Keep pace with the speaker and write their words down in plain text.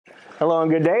Hello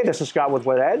and good day. This is Scott with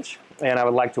Edge, and I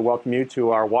would like to welcome you to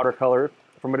our watercolor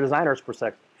from a designer's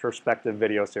perspective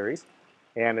video series.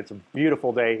 And it's a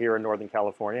beautiful day here in Northern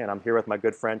California, and I'm here with my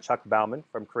good friend Chuck Baumann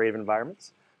from Creative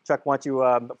Environments. Chuck, why don't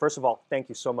you, first of all, thank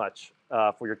you so much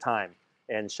for your time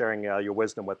and sharing your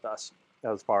wisdom with us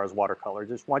as far as watercolor.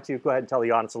 Just why don't you go ahead and tell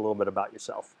the audience a little bit about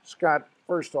yourself. Scott,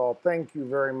 first of all, thank you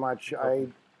very much.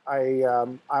 I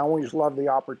always love the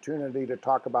opportunity to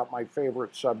talk about my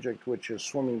favorite subject, which is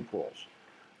swimming pools.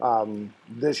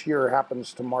 This year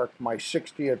happens to mark my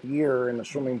 60th year in the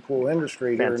swimming pool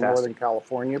industry here in Northern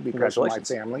California because of my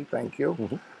family. Thank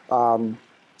you.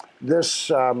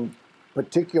 This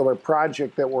particular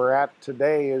project that we're at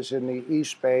today is in the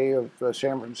East Bay of the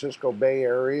San Francisco Bay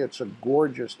Area. It's a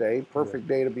gorgeous day, perfect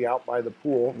day to be out by the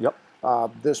pool.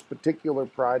 This particular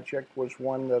project was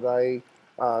one that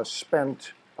I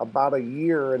spent about a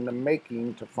year in the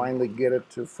making to finally get it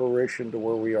to fruition to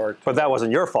where we are today. But that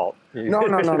wasn't your fault. No.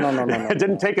 It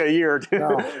didn't take a year.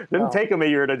 Didn't take them a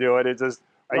year to do it. It just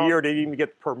a year to even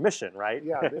get permission, right?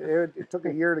 Yeah, it took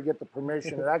a year to get the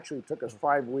permission. It actually took us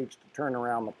 5 weeks to turn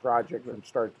around the project from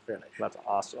start to finish. That's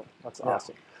awesome. That's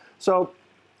awesome. So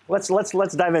let's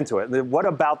dive into it. What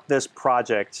about this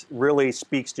project really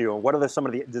speaks to you, and what are some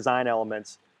of the design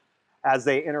elements as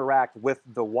they interact with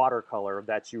the watercolor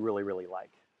that you really like?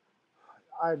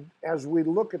 As we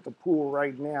look at the pool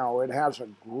right now, it has a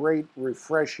great,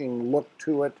 refreshing look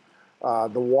to it.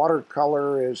 The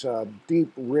watercolor is a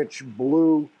deep, rich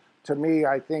blue. To me,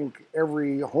 I think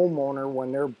every homeowner,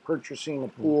 when they're purchasing a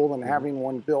pool and having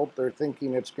one built, they're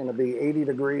thinking it's going to be 80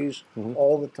 degrees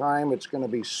all the time. It's going to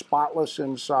be spotless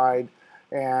inside,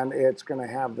 and it's going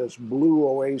to have this blue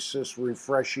oasis,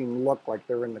 refreshing look like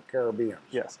they're in the Caribbean.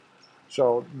 Yes.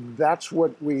 So that's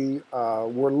what we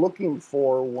were looking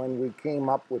for when we came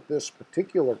up with this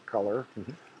particular color.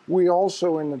 We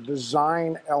also, in the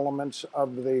design elements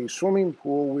of the swimming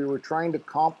pool, we were trying to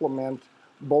complement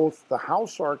both the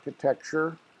house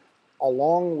architecture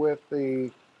along with the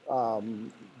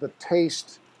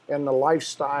taste and the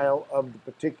lifestyle of the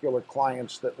particular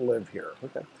clients that live here.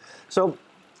 Okay. So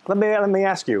let me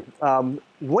ask you,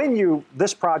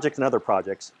 this project and other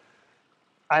projects,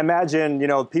 I imagine,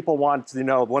 people want to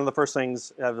know, one of the first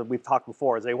things we've talked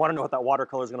before is they want to know what that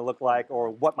watercolor is going to look like or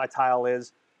what my tile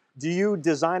is. Do you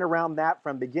design around that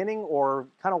from beginning, or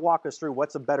kind of walk us through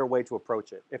what's a better way to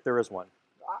approach it, if there is one?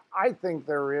 I think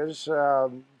there is.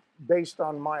 Based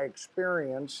on my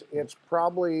experience, it's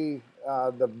probably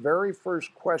the very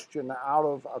first question out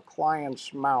of a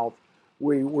client's mouth.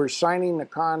 We're signing the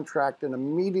contract, and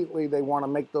immediately they want to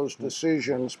make those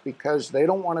decisions because they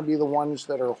don't want to be the ones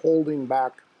that are holding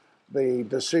back the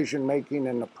decision making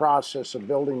in the process of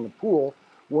building the pool,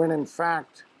 when in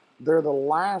fact they're the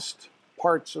last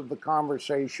parts of the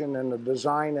conversation and the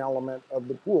design element of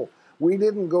the pool. We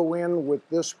didn't go in with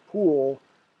this pool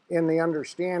in the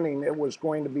understanding it was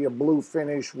going to be a blue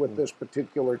finish with this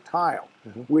particular tile.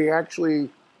 We actually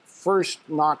first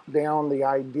knocked down the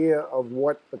idea of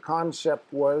what the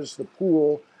concept was, the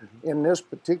pool. In this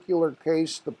particular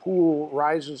case, the pool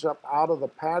rises up out of the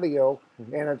patio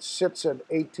and it sits at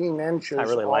 18 inches I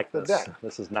really off like the this. deck.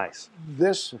 This is nice.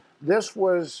 This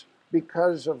was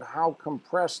because of how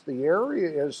compressed the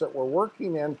area is that we're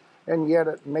working in, and yet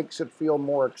it makes it feel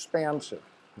more expansive.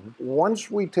 Once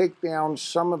we take down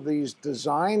some of these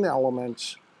design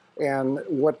elements and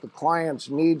what the client's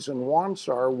needs and wants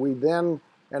are, we then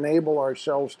enable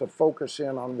ourselves to focus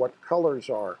in on what colors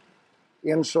are.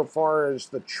 Insofar as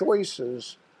the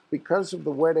choices, because of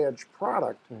the Wet Edge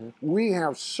product, we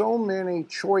have so many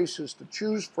choices to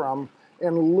choose from,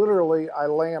 and literally I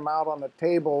lay them out on the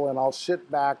table and I'll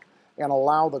sit back and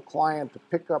allow the client to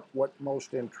pick up what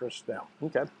most interests them.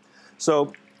 Okay.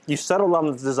 So you settled on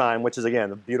the design, which is,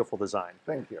 again, a beautiful design.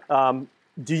 Thank you.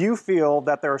 Do you feel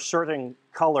that there are certain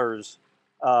colors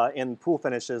in pool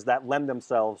finishes that lend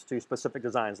themselves to specific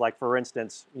designs? Like, for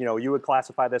instance, you would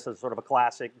classify this as sort of a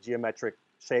classic geometric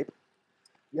shape.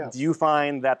 Yes. Do you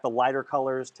find that the lighter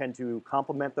colors tend to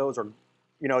complement those, or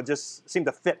just seem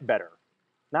to fit better?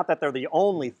 Not that they're the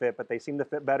only fit, but they seem to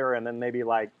fit better, and then maybe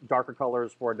like darker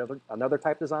colors for another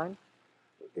type design?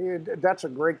 That's a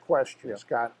great question,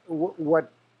 Scott.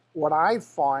 What I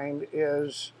find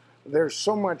is there's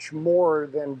so much more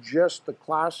than just the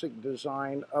classic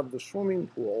design of the swimming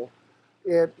pool.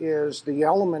 It is the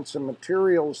elements and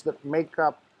materials that make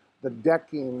up the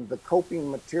decking, the coping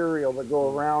material that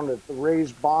go around it, the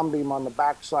raised bomb beam on the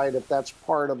backside, if that's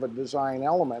part of a design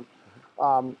element.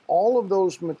 All of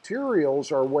those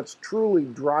materials are what's truly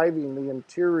driving the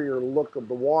interior look of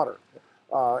the water.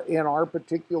 In our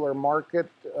particular market,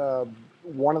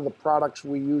 one of the products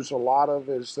we use a lot of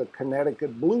is the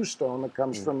Connecticut bluestone that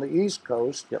comes from the East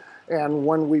Coast. Yep. And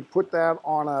when we put that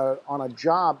on a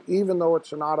job, even though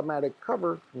it's an automatic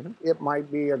cover, it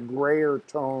might be a grayer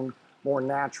tone, more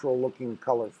natural looking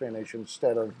color finish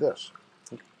instead of this.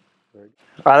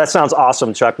 That sounds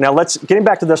awesome, Chuck. Now getting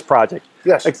back to this project.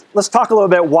 Yes. Let's talk a little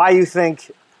bit why you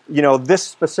think, this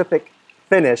specific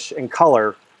finish and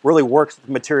color really works with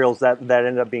the materials that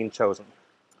ended up being chosen.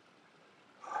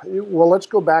 Well, let's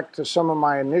go back to some of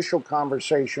my initial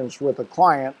conversations with a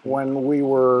client when we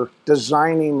were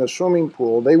designing the swimming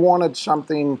pool. They wanted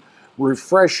something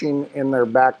refreshing in their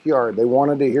backyard. They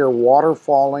wanted to hear water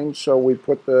falling, so we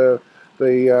put the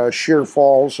sheer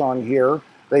falls on here.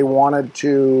 They wanted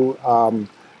to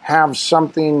have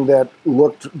something that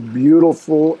looked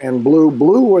beautiful and blue.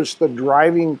 Blue was the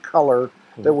driving color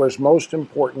that was most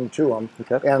important to them.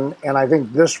 Okay. And I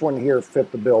think this one here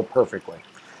fit the bill perfectly.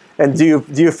 And do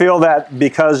you feel that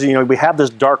because we have this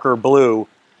darker blue,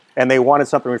 and they wanted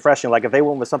something refreshing, like if they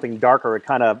went with something darker, it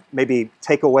kind of maybe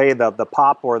take away the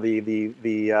pop or the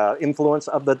influence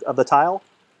of the tile?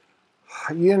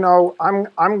 I'm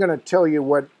going to tell you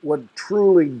what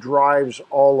truly drives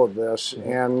all of this,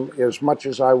 and as much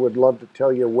as I would love to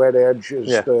tell you wet edge is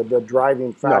the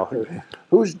driving factor,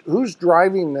 who's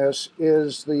driving this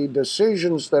is the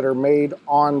decisions that are made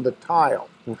on the tile.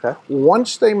 Okay.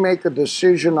 Once they make a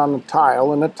decision on the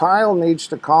tile, and the tile needs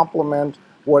to complement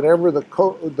whatever the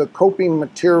coping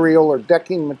material or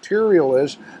decking material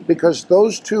is, because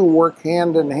those two work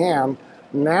hand in hand,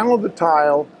 now the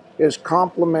tile is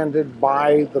complemented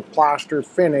by the plaster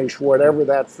finish, whatever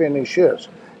that finish is.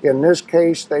 In this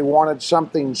case, they wanted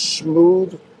something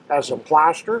smooth as a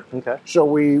plaster. Okay. So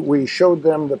we showed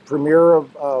them the premiere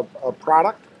of a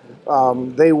product.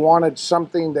 They wanted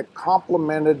something that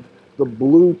complemented the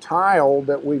blue tile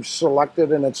that we've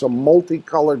selected, and it's a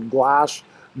multicolored glass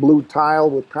blue tile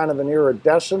with kind of an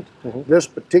iridescent. This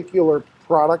particular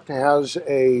product has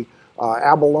a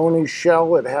abalone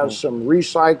shell. It has some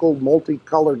recycled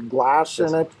multicolored glass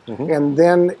in it, and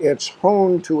then it's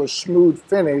honed to a smooth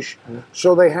finish,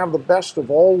 so they have the best of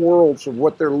all worlds of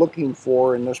what they're looking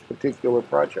for in this particular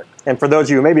project. And for those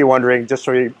of you who may be wondering, just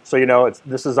so you know,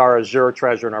 this is our Azure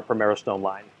Treasure in our Primera Stone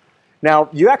line. Now,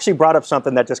 you actually brought up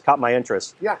something that just caught my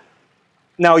interest. Yeah.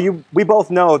 Now, we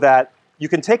both know that you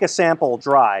can take a sample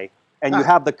dry and you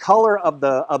have the color of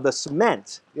the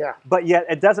cement, but yet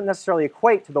it doesn't necessarily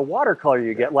equate to the watercolor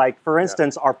you get. Like, for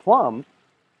instance, our plum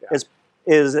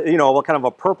is kind of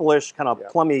a purplish, kind of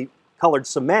plummy colored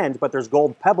cement, but there's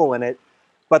gold pebble in it.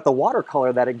 But the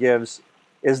watercolor that it gives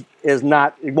is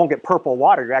not, it won't get purple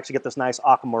water. You actually get this nice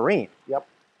aquamarine. Yep.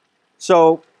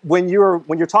 So when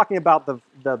you're talking about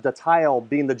the tile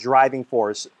being the driving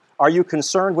force, are you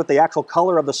concerned with the actual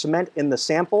color of the cement in the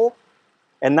sample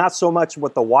and not so much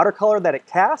with the watercolor that it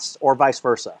casts, or vice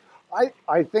versa?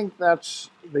 I think that's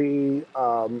the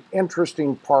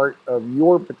interesting part of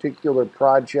your particular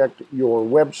project, your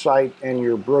website, and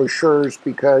your brochures,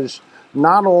 because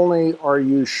not only are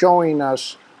you showing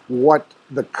us what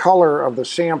the color of the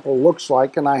sample looks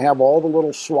like, and I have all the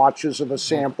little swatches of the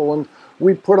sample, and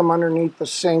we put them underneath the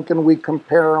sink and we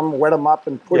compare them, wet them up,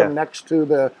 and put them next to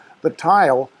the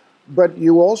tile. But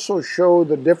you also show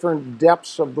the different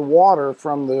depths of the water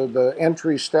from the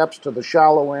entry steps to the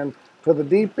shallow end to the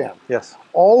deep end. Yes.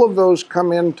 All of those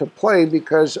come into play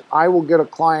because I will get a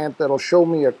client that'll show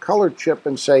me a color chip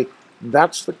and say,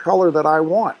 that's the color that I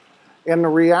want. And the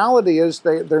reality is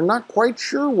they're not quite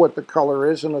sure what the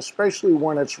color is, and especially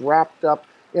when it's wrapped up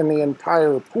in the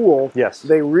entire pool,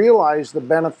 they realize the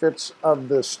benefits of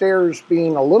the stairs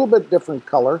being a little bit different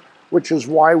color, which is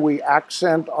why we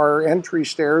accent our entry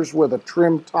stairs with a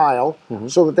trim tile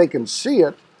so that they can see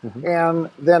it. And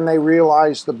then they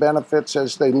realize the benefits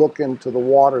as they look into the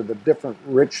water, the different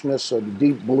richness of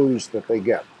deep blues that they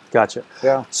get. Gotcha.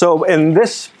 Yeah. So in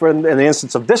the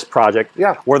instance of this project,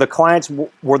 were the clients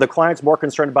more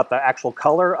concerned about the actual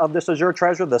color of this Azure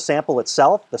Treasure, the sample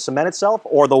itself, the cement itself,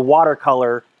 or the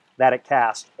watercolor that it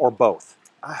cast, or both?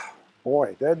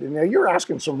 Boy, now you're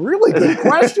asking some really good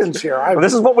questions here. Well,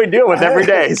 this is what we deal with every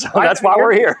day, so that's why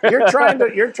we're here.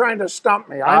 You're trying to stump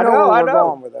me. I know where we're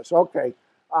going with this. Okay.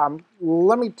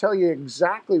 Let me tell you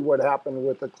exactly what happened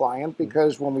with the client,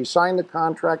 because when we signed the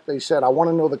contract, they said, I want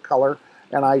to know the color.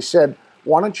 And I said,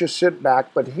 why don't you sit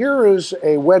back? But here is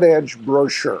a wet edge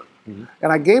brochure.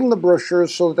 And I gave them the brochure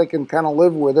so that they can kind of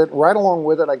live with it. Right along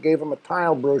with it, I gave them a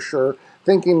tile brochure,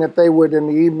 thinking that they would, in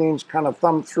the evenings, kind of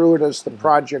thumb through it as the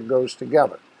project goes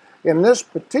together. In this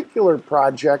particular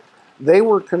project, they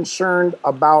were concerned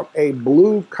about a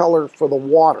blue color for the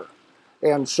water.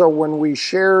 And so when we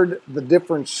shared the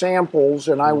different samples,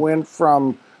 and I went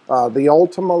from the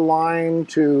Ultima line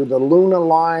to the Luna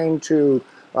line to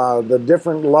the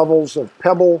different levels of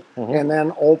pebble, and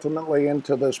then ultimately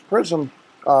into this prism,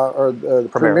 or the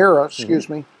Primera, excuse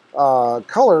me,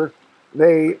 color,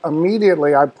 they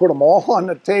immediately, I put them all on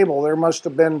the table. There must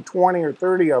have been 20 or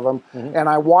 30 of them, and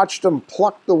I watched them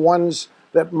pluck the ones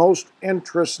that most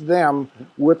interest them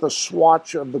with a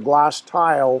swatch of the glass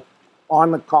tile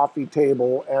on the coffee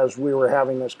table as we were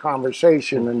having this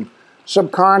conversation. And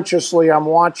subconsciously, I'm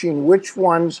watching which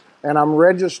ones, and I'm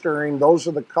registering those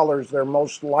are the colors they're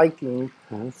most liking.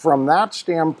 From that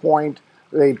standpoint,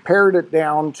 they pared it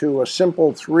down to a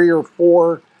simple 3 or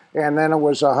 4, and then it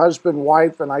was a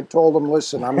husband-wife, and I told them,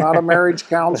 listen, I'm not a marriage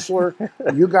counselor.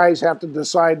 You guys have to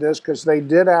decide this, because they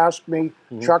did ask me,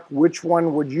 Chuck, which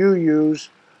one would you use?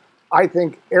 I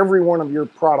think every one of your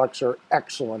products are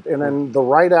excellent, and in the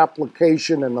right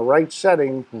application and the right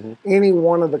setting, any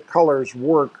one of the colors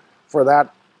work for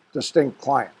that distinct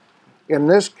client. In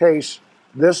this case,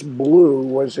 this blue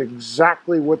was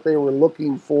exactly what they were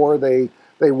looking for. They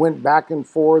went back and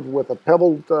forth with a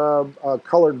pebbled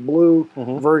colored blue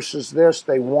versus this.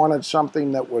 They wanted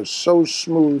something that was so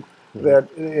smooth that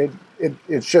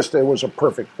it was a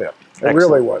perfect fit. It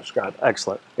really was, Scott.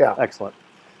 Excellent. Yeah. Excellent.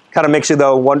 Kind of makes you,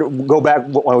 though, go back,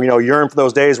 yearn for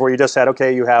those days where you just said,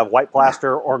 okay, you have white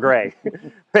plaster or gray.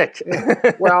 Pick.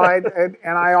 Well,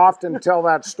 I often tell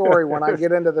that story when I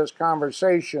get into this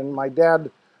conversation. My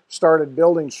dad started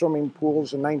building swimming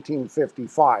pools in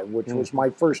 1955, which was my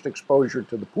first exposure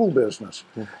to the pool business.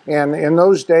 And in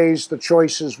those days, the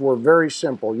choices were very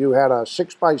simple. You had a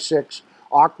 6x6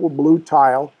 aqua blue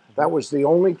tile. That was the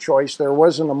only choice. There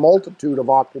wasn't a multitude of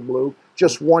aqua blue,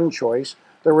 just one choice.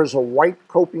 There was a white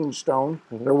coping stone.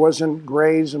 There wasn't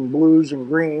grays and blues and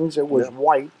greens. It was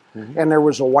white, and there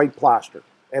was a white plaster.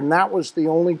 And that was the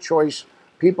only choice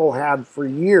people had for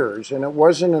years. And it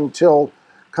wasn't until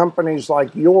companies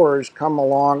like yours come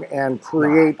along and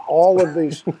create all of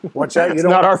these. What's that? It's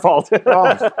not our fault.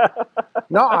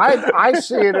 No, I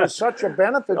see it as such a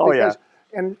benefit because,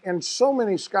 and so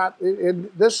many, Scott,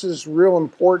 this is real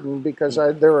important because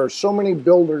there are so many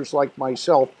builders like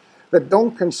myself that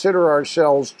don't consider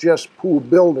ourselves just pool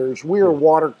builders. We are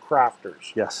water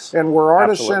crafters. Yes. And we're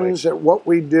artisans at what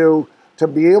we do, to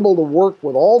be able to work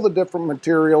with all the different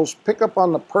materials, pick up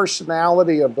on the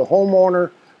personality of the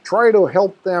homeowner, try to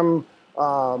help them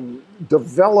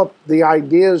develop the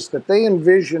ideas that they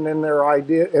envision in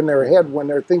their head when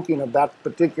they're thinking of that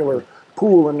particular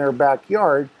pool in their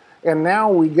backyard. And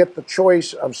now we get the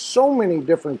choice of so many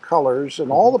different colors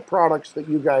and all the products that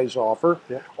you guys offer,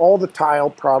 all the tile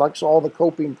products, all the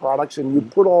coping products, and you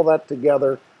put all that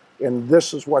together, and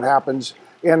this is what happens.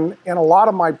 In a lot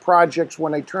of my projects,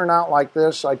 when they turn out like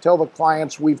this, I tell the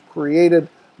clients we've created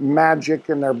magic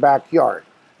in their backyard.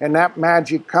 And that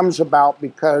magic comes about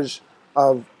because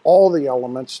of all the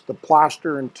elements. The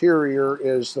plaster interior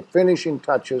is the finishing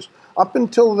touches. Up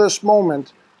until this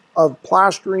moment of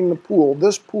plastering the pool,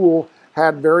 this pool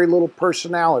had very little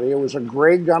personality. It was a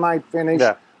gray gunite finish,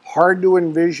 hard to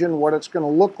envision what it's going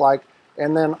to look like.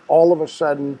 And then all of a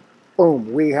sudden,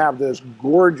 boom, we have this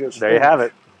gorgeous There you have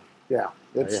it. Yeah.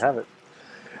 There you have it.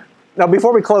 Now,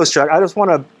 before we close, Chuck, I just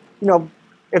want to,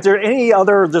 if there are any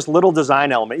other just little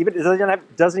design element, even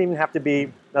it doesn't even have to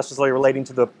be necessarily relating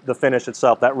to the finish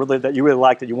itself, that you really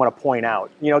like, that you want to point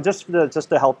out, just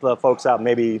to help the folks out.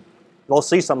 Maybe they'll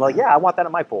see something like, yeah, I want that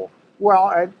in my pool.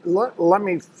 Well, let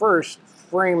me first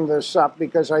frame this up,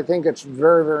 because I think it's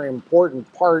very, very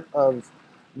important part of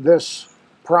this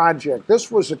project.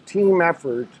 This was a team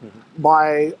effort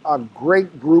by a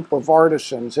great group of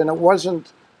artisans, and it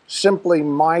wasn't simply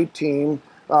my team.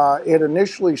 It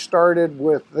initially started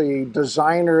with the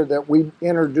designer that we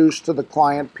introduced to the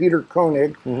client, Peter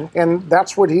Koenig, and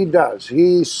that's what he does.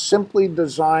 He simply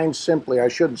designs simply. I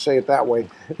shouldn't say it that way.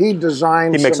 He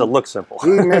designs. He makes it look simple. He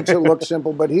makes it look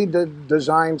simple, but he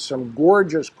designed some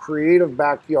gorgeous, creative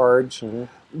backyards.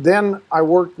 Then I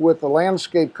worked with a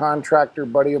landscape contractor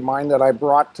buddy of mine that I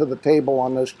brought to the table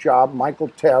on this job, Michael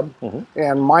Tebb.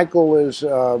 And Michael is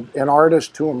an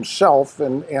artist to himself,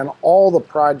 and all the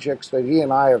projects that he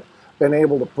and I have been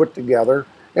able to put together.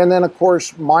 And then, of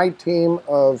course, my team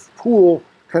of pool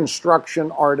construction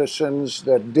artisans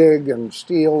that dig and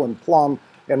steel and plumb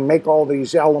and make all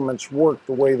these elements work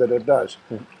the way that it does.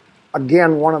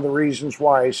 Again, one of the reasons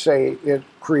why I say it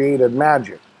created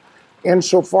magic.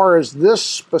 Insofar as this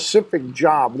specific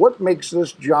job, what makes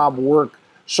this job work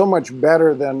so much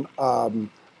better than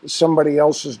somebody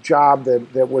else's job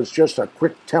that was just a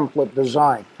quick template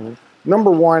design?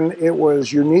 Number one, it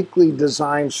was uniquely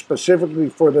designed specifically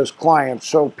for this client.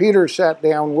 So Peter sat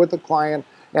down with the client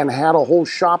and had a whole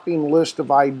shopping list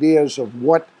of ideas of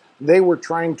what they were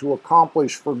trying to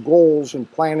accomplish for goals in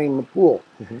planning the pool.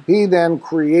 He then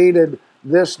created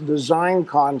this design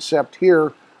concept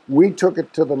here. We took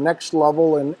it to the next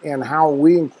level in how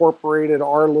we incorporated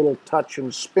our little touch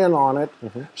and spin on it.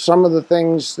 Some of the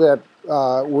things that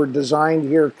were designed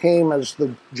here came as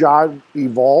the job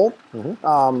evolved.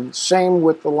 Same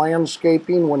with the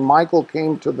landscaping. When Michael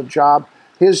came to the job,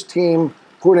 his team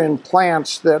put in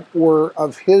plants that were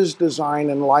of his design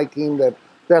and liking that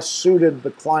best suited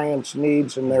the client's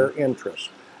needs and their interests.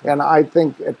 And I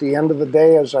think at the end of the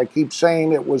day, as I keep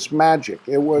saying, it was magic.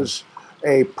 It was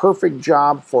a perfect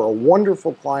job for a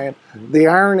wonderful client. The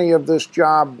irony of this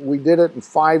job, we did it in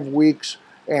 5 weeks,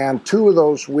 and 2 of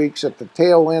those weeks at the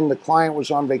tail end, the client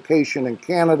was on vacation in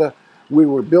Canada. We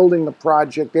were building the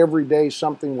project. Every day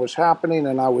something was happening,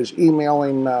 and I was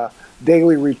emailing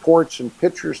daily reports and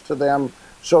pictures to them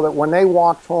so that when they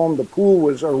walked home, the pool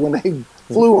was, or when they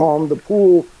flew home, the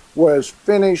pool was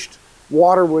finished,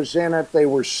 water was in it. They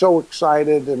were so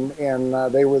excited, and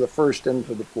they were the first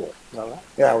into the pool.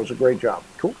 Yeah, it was a great job.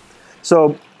 Cool.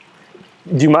 So,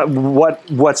 do you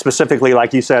what specifically,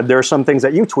 like you said, there are some things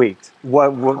that you tweaked.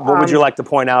 What would you like to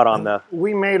point out on the?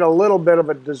 We made a little bit of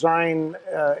a design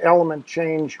element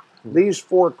change. These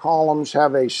 4 columns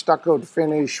have a stuccoed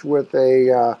finish with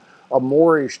a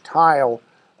Moorish tile.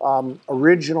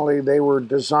 Originally, they were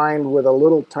designed with a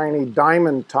little tiny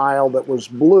diamond tile that was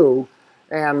blue,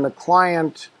 and the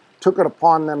client took it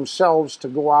upon themselves to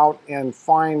go out and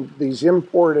find these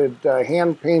imported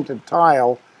hand-painted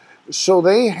tile. So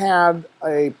they had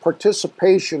a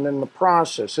participation in the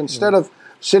process. Instead of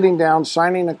sitting down,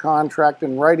 signing a contract,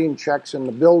 and writing checks, and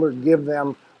the builder give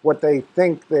them what they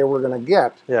think they were going to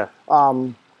get. Yeah.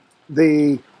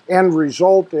 The end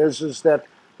result is that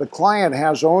the client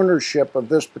has ownership of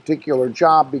this particular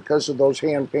job because of those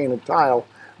hand-painted tile.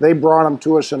 They brought them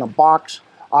to us in a box.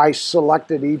 I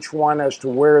selected each one as to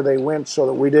where they went so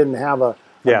that we didn't have a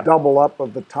double up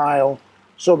of the tile.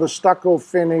 So the stucco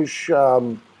finish,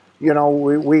 you know,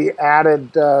 we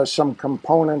added some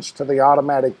components to the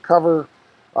automatic cover.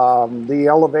 The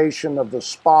elevation of the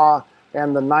spa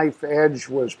and the knife edge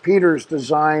was Peter's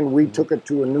design. We took it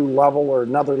to a new level, or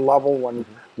another level, when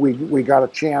we got a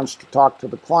chance to talk to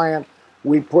the client.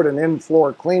 We put an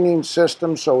in-floor cleaning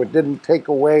system so it didn't take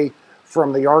away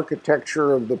from the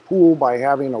architecture of the pool by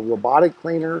having a robotic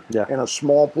cleaner in a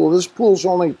small pool. This pool's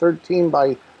only 13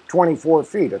 by 24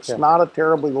 feet. It's not a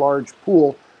terribly large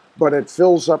pool, but it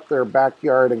fills up their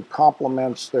backyard and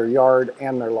complements their yard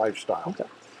and their lifestyle. Okay.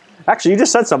 Actually, you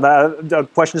just said something. A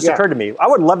question just occurred to me. I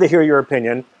would love to hear your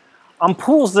opinion on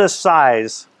pools this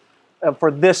size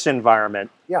for this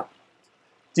environment. Yeah.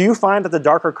 Do you find that the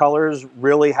darker colors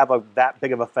really have that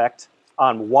big of effect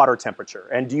on water temperature?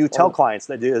 And do you tell clients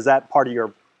that? Is that part of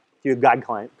do you guide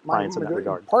clients in that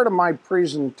regard? Part of my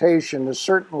presentation is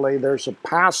certainly there's a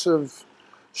passive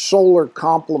solar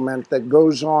complement that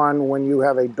goes on when you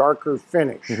have a darker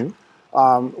finish.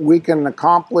 We can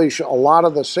accomplish a lot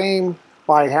of the same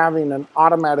by having an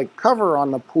automatic cover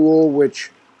on the pool,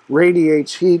 which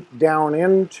radiates heat down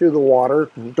into the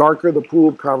water. Darker the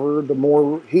pool cover, the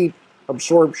more heat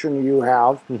absorption you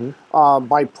have.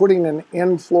 By putting an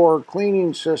in-floor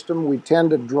cleaning system, we tend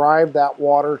to drive that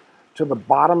water to the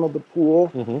bottom of the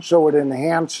pool, so it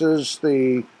enhances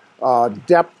the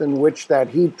depth in which that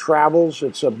heat travels.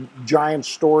 It's a giant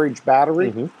storage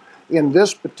battery. In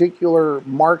this particular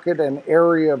market and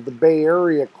area of the Bay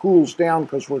Area, it cools down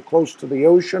because we're close to the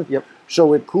ocean.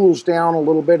 So it cools down a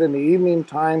little bit in the evening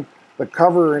time. The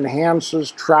cover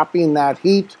enhances, trapping that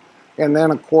heat. And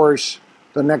then, of course,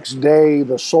 the next day,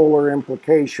 the solar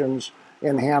implications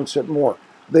enhance it more.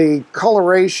 The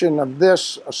coloration of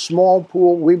this, a small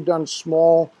pool, we've done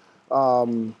small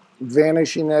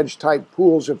vanishing edge type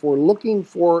pools. If we're looking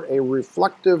for a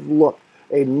reflective look,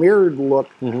 a mirrored look,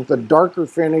 the darker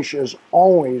finish is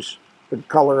always the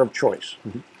color of choice.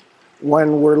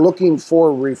 When we're looking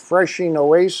for refreshing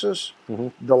oasis,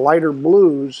 the lighter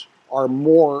blues are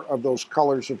more of those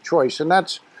colors of choice. And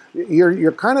that's,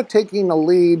 you're kind of taking a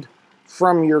lead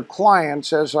from your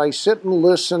clients as I sit and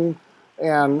listen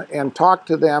and talk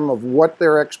to them of what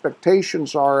their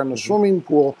expectations are in the swimming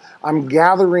pool. I'm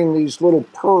gathering these little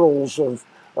pearls of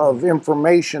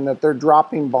information that they're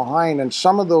dropping behind, and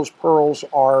some of those pearls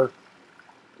are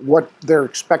what they're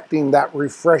expecting, that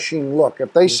refreshing look.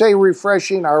 If they say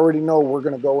refreshing, I already know we're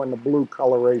going to go in the blue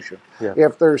coloration.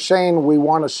 If they're saying we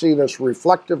want to see this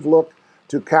reflective look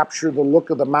to capture the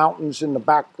look of the mountains in the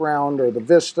background or the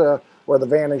vista or the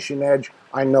vanishing edge,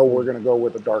 I know we're going to go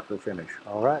with a darker finish.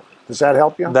 All right. Does that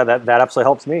help you? That absolutely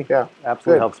helps me. Yeah.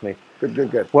 Absolutely Good. helps me.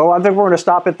 Good. Well, I think we're going to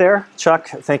stop it there. Chuck,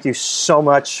 thank you so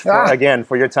much again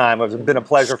for your time. It's been a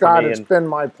pleasure Scott, for me. It's been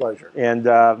my pleasure. And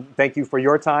thank you for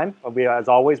your time. As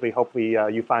always, we hope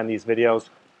you find these videos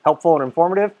helpful and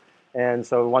informative. And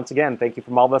so once again, thank you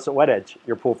from all of us at Wet Edge,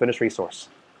 your pool finish resource.